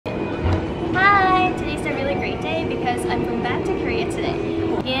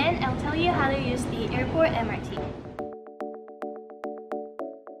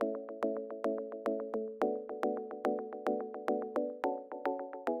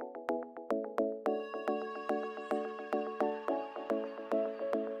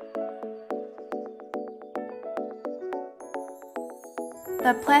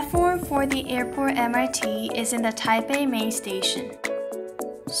The platform for the airport MRT is in the Taipei Main Station.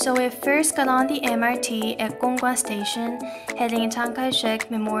 So we first got on the MRT at Gongguan Station, heading Chiang Kai-shek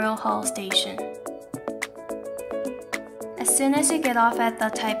Memorial Hall Station. As soon as you get off at the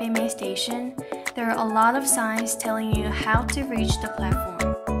Taipei Main Station, there are a lot of signs telling you how to reach the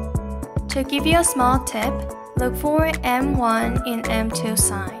platform. To give you a small tip, look for M1 and M2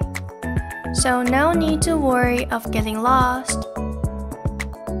 sign. So no need to worry of getting lost.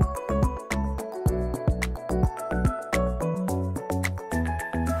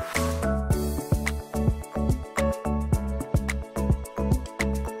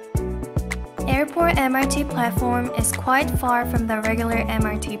 Airport MRT platform is quite far from the regular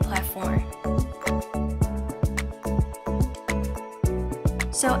MRT platform.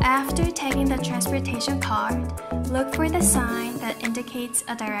 So after taking the transportation card, look for the sign that indicates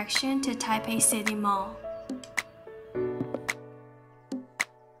a direction to Taipei City Mall.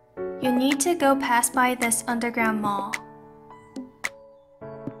 You need to go past by this underground mall.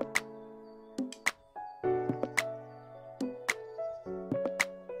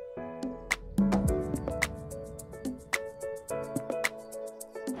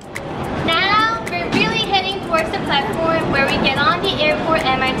 Towards the platform where we get on the airport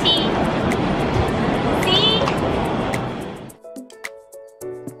MRT. See?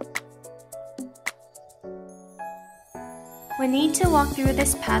 We need to walk through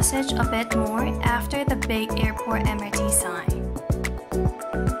this passage a bit more after the big airport MRT sign.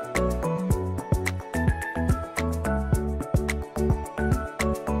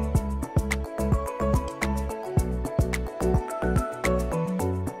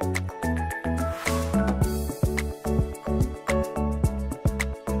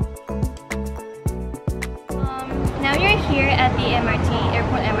 Now you're here at the MRT,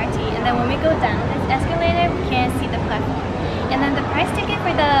 airport MRT, and then when we go down this escalator, we can't see the platform. And then the price ticket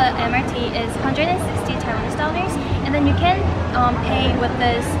for the MRT is 160 Taiwanese dollars, and then you can pay with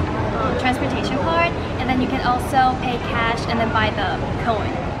this transportation card, and then you can also pay cash and then buy the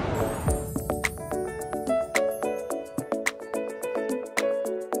coin.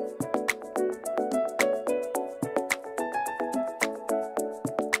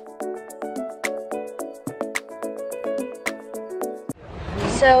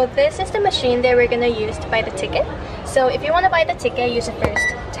 So this is the machine that we're going to use to buy the ticket. So if you want to buy the ticket, you should first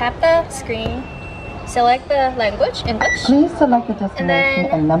tap the screen, select the language, English. Please select the destination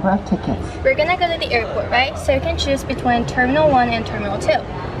and number of tickets. We're going to go to the airport, right? So you can choose between Terminal 1 and Terminal 2.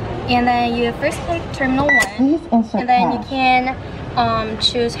 And then you first click Terminal 1. Please insert and then cash. You can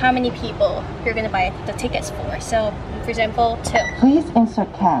choose how many people you're going to buy the tickets for. So for example, 2. Please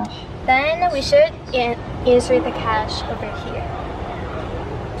insert cash. Then we should insert the cash over here.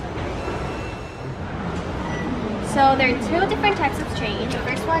 So there are 2 different types of train. The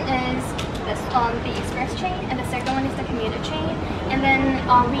first one is the express train, and the second one is the commuter train. And then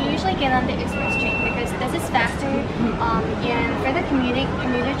we usually get on the express train because this is faster. And for the commuter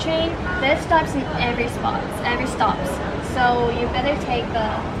train, this stops in every stops. So you better take the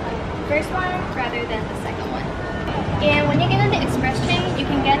first one rather than the second one. And when you get on the express train, you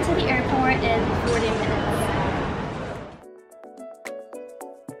can get to the airport in 40 minutes.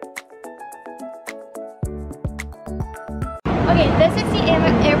 Okay, this is the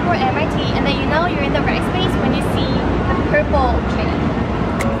airport MRT, and then you know you're in the right space when you see the purple train.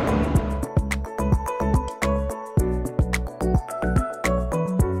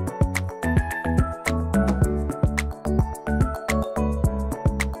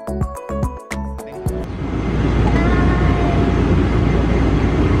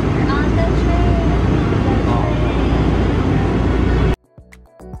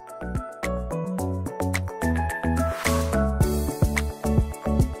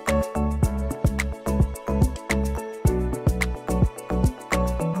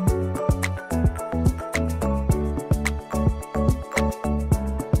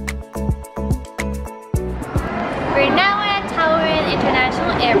 We're now at Taoyuan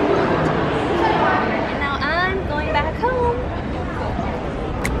International Airport.